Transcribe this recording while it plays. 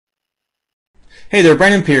Hey there,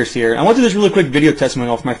 Brandon Pierce here. I want to do this really quick video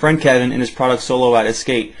testimonial for my friend Kevin and his product Solo at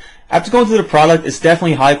Escape. After going through the product, it's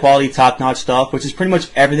definitely high quality, top-notch stuff, which is pretty much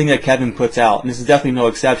everything that Kevin puts out, and this is definitely no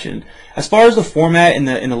exception. As far as the format and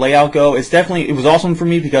the layout go, it was awesome for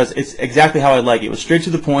me because it's exactly how I like it. It was straight to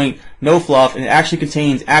the point, no fluff, and it actually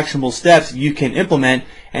contains actionable steps you can implement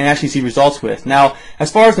and actually see results with. Now,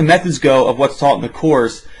 as far as the methods go of what's taught in the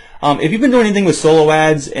course, if you've been doing anything with solo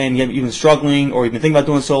ads and you've been struggling or you've been thinking about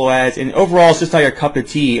doing solo ads and overall it's just not your cup of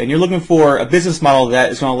tea and you're looking for a business model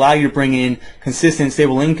that is going to allow you to bring in consistent,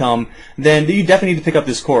 stable income, then you definitely need to pick up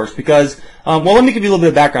this course because, well, let me give you a little bit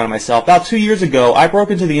of background on myself. About 2 years ago, I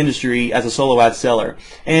broke into the industry as a solo ad seller.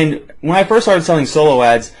 And when I first started selling solo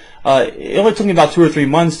ads, it only took me about 2 or 3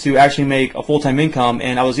 months to actually make a full-time income,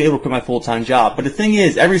 and I was able to quit my full-time job. But the thing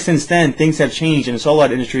is, ever since then, things have changed, and the solo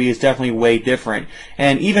ad industry is definitely way different.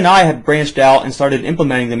 And even I have branched out and started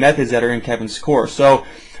implementing the methods that are in Kevin's course. So,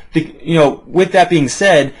 with that being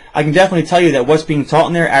said, I can definitely tell you that what's being taught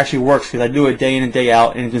in there actually works because I do it day in and day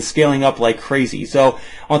out, and it's been scaling up like crazy. So,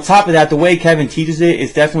 on top of that, the way Kevin teaches it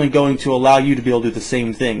is definitely going to allow you to be able to do the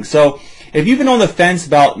same thing. So, if you've been on the fence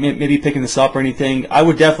about maybe picking this up or anything, I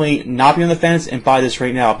would definitely not be on the fence and buy this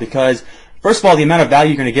right now because, first of all, the amount of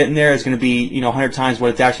value you're going to get in there is going to be, 100 times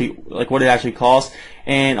what it actually costs.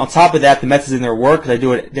 And on top of that, the methods in there work because I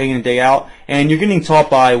do it day in and day out. And you're getting taught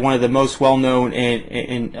by one of the most well-known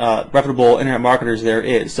and reputable internet marketers there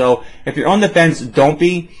is. So if you're on the fence, don't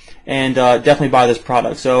be, and definitely buy this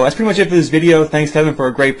product. So that's pretty much it for this video. Thanks, Kevin, for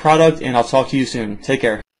a great product, and I'll talk to you soon. Take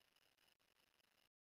care.